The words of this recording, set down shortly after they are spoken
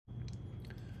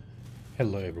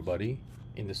Hello everybody,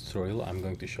 in this tutorial I'm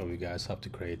going to show you guys how to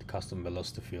create custom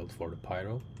velocity field for the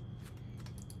Pyro.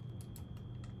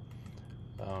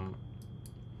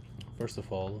 First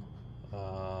of all,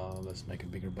 let's make a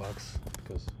bigger box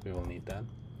because we will need that.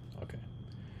 Okay,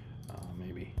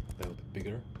 maybe a little bit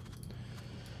bigger.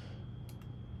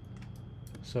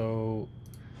 So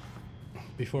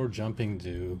before jumping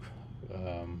to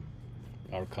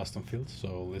our custom field,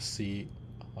 so let's see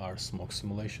our smoke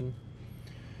simulation.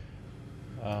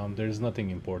 There is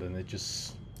nothing important,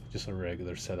 it's just a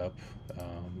regular setup.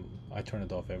 I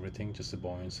turned off everything, just the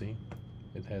buoyancy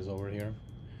it has over here.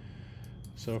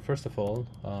 So first of all,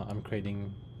 I'm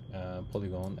creating a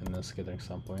polygon and then scattering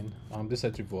some point. This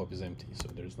attribute warp is empty, so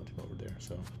there's nothing over there.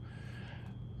 So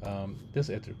this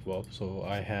attribute warp, so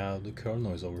I have the curl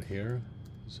noise over here.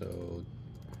 So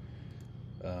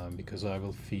because I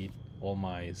will feed all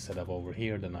my setup over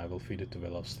here, then I will feed it to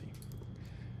velocity.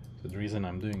 So the reason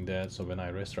I'm doing that, so when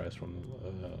I rasterize from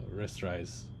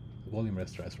volume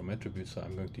rasterize from attributes, so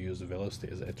I'm going to use the velocity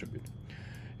as attribute.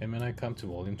 And when I come to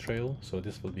volume trail, so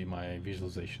this will be my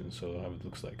visualization, so how it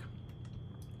looks like.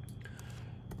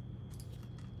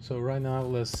 So right now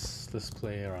let's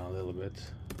play around a little bit.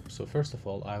 So first of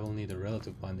all, I will need a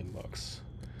relative binding box,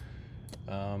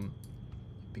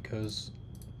 because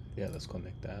let's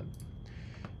connect that.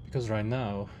 Because right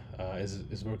now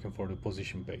is working for the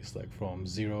position base, like from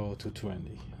 0 to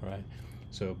 20, right?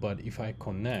 So but if I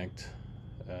connect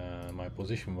my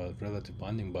position with relative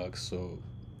binding box, so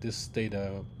this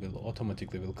data will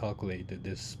automatically calculate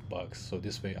this box. So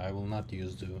this way I will not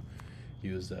use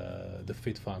the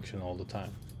fit function all the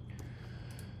time.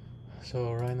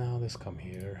 So right now let's come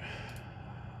here,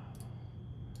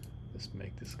 let's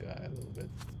make this guy a little bit,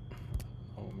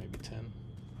 oh maybe 10.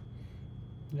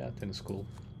 Yeah, 10 is cool.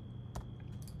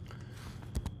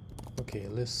 Okay,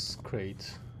 let's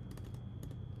create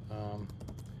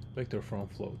vector from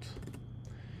float,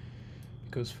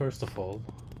 because first of all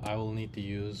I will need to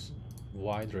use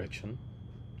y direction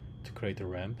to create a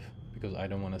ramp, because I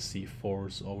don't want to see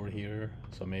force over here,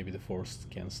 so maybe the force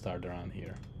can start around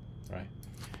here, right?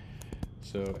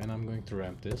 So, and I'm going to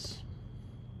ramp this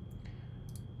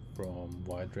from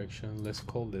y direction. Let's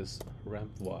call this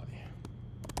ramp y,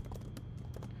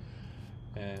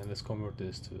 and let's convert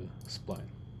this to spline.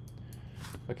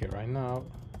 Okay, right now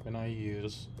when I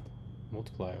use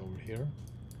multiply over here,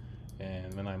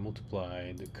 and when I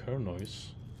multiply the curl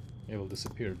noise, it will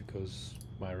disappear because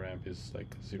my ramp is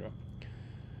like 0.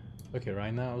 Okay,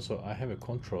 right now, so I have a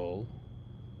control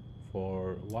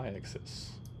for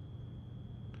y-axis.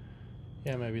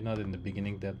 Yeah, maybe not in the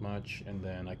beginning that much, and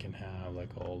then I can have like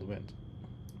all the wind.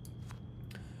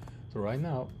 So right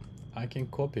now I can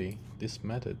copy this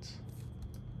method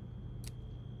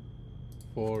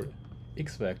for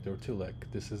x vector to,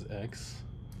 like, this is x.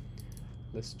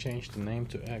 Let's change the name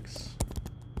to x,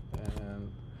 and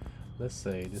let's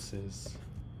say this is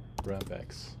ramp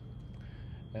x,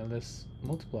 and let's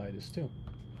multiply this too.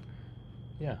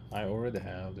 Yeah, I already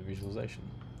have the visualization.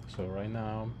 So right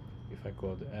now if I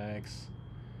go to x,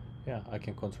 yeah, I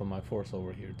can control my force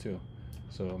over here too.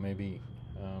 So maybe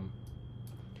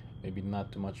maybe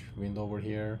not too much wind over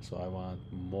here, so I want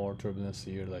more turbulence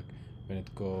here, like when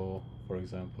it go, for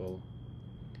example,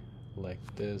 like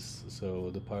this, so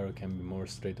the Pyro can be more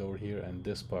straight over here, and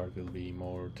this part will be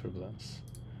more turbulence.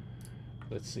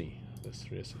 Let's see, let's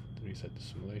reset the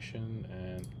simulation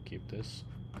and keep this.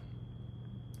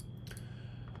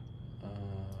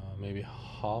 Maybe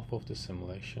half of the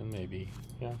simulation, maybe,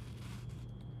 yeah.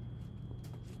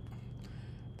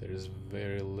 There is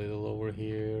very little over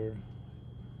here.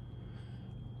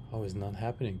 Oh, it's not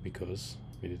happening because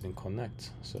we didn't connect.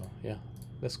 So yeah,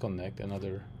 let's connect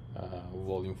another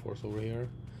volume force over here.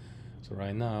 So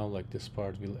right now, like, this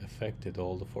part will affect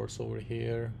all the force over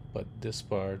here, but this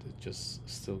part is just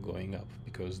still going up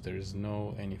because there is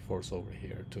no any force over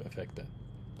here to affect that.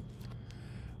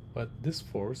 But this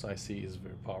force I see is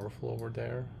very powerful over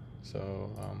there, so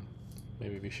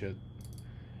maybe we should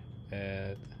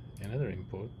add another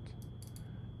input,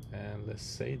 and let's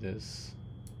say this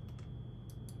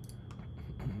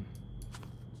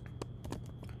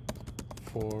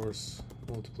force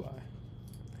multiply.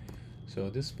 So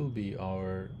this will be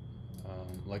our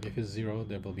like, if it's 0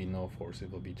 there will be no force, it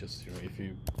will be just 0. If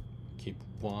you keep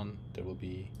 1 there will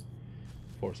be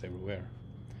force everywhere,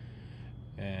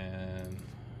 and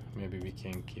maybe we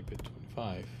can keep it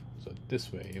 25, so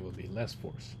this way it will be less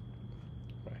force,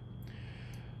 right?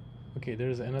 Okay,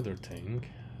 there's another thing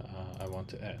I want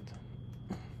to add.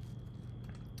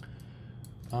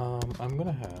 I'm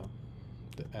gonna have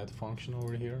the add function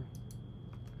over here,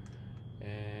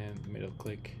 and middle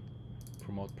click,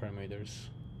 promote parameters,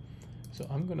 So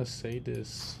I'm gonna say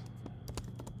this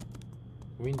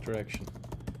wind direction,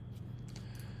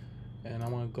 and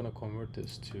I'm gonna convert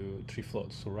this to 3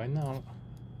 floats. So right now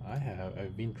I have a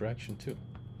wind direction too.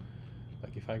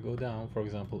 Like if I go down, for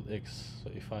example, X, so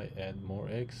if I add more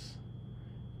X,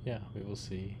 yeah, we will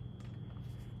see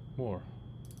more.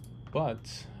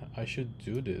 But I should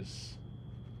do this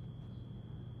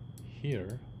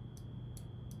here.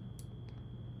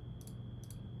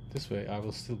 This way I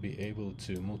will still be able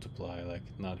to multiply, like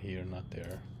not here, not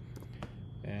there.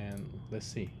 And let's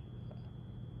see.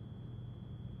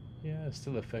 Yeah, it's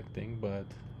still affecting, but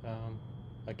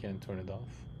I can turn it off.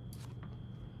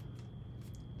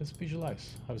 Let's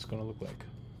visualize how it's gonna look like.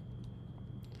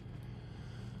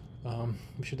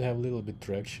 We should have a little bit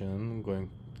direction going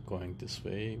this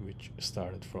way, which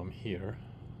started from here.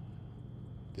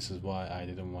 This is why I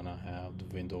didn't want to have the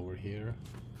wind over here.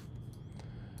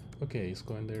 Okay, it's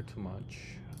going there too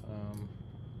much.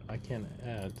 I can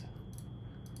add,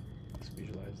 let's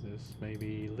visualize this,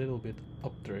 maybe a little bit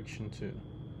up direction too.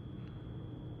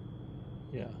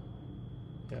 Yeah,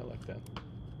 like that.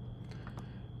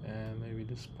 And maybe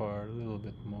this part a little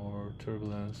bit more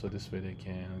turbulence, so this way they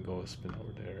can go a spin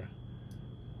over there.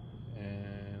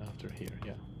 And after here,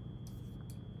 yeah.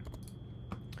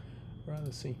 Right,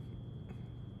 let's see.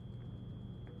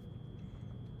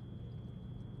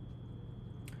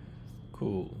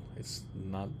 Cool. It's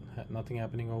nothing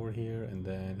happening over here, and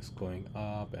then it's going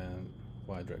up and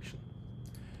y direction.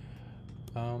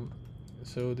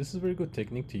 So this is a very good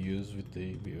technique to use with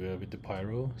the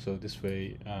Pyro. So this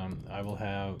way I will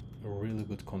have a really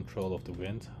good control of the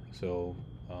wind. So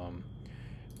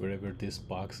wherever this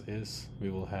box is, we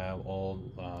will have all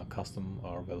custom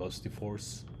or velocity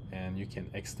force, and you can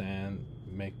extend,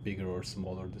 make bigger or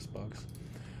smaller this box.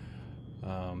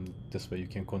 This way you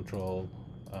can control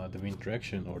the wind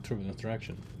direction or turbulence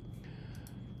direction.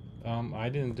 I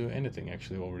didn't do anything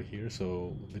actually over here,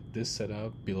 so with this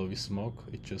setup below the smoke,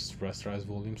 it just rasterized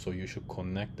volume, so you should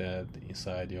connect that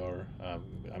inside your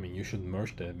I mean, you should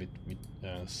merge that with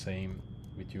same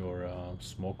with your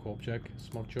smoke object,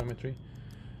 smoke geometry.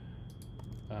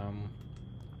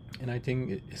 And I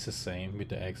think it's the same with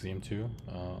the axiom too.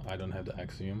 I don't have the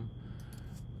axiom,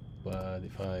 but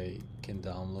if I can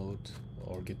download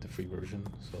or get the free version,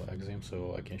 so axiom,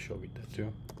 so I can show it that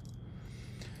too.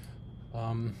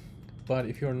 But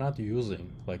if you're not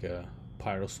using like a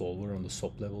Pyro solver on the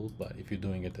SOP level, but if you're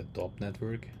doing it at DOP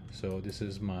network, so this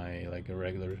is my like a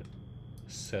regular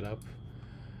setup.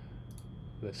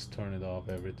 Let's turn it off,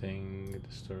 everything,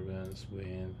 disturbance,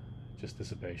 wind, just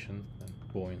dissipation and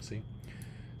buoyancy.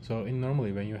 So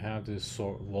normally when you have this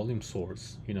volume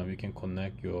source, you know, you can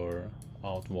connect your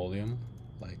out volume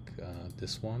like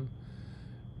this one,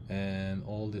 and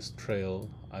all this trail,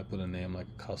 I put a name like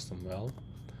a custom well.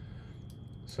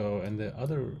 So in the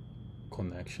other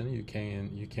connection, you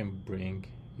can bring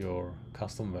your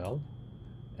custom well,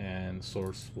 and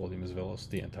source volume is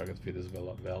velocity and target feed is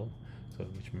well, so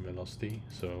which means velocity.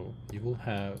 So you will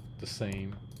have the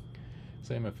same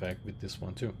effect with this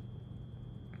one too.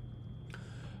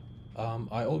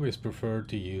 I always prefer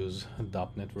to use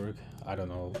DOP network. I don't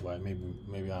know why,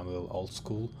 maybe I'm a little old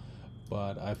school,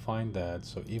 but I find that,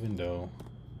 so even though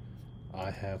I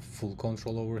have full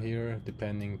control over here,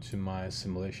 depending to my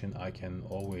simulation, I can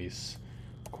always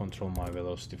control my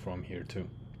velocity from here too,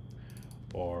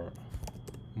 or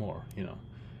more, you know.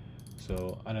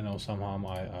 So I don't know, somehow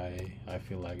I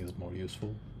feel like it's more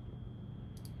useful.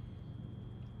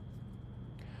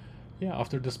 Yeah,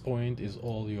 after this point is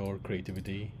all your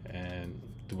creativity and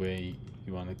the way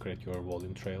you want to create your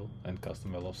volume trail and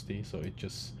custom velocity. So it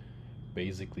just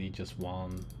basically just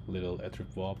one little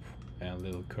attribute swap and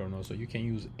little kernel, so you can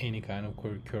use any kind of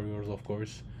couriers, of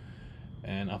course.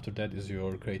 And after that is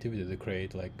your creativity to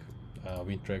create like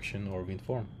wind direction or wind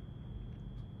form.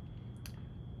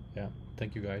 Yeah,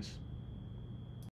 thank you guys.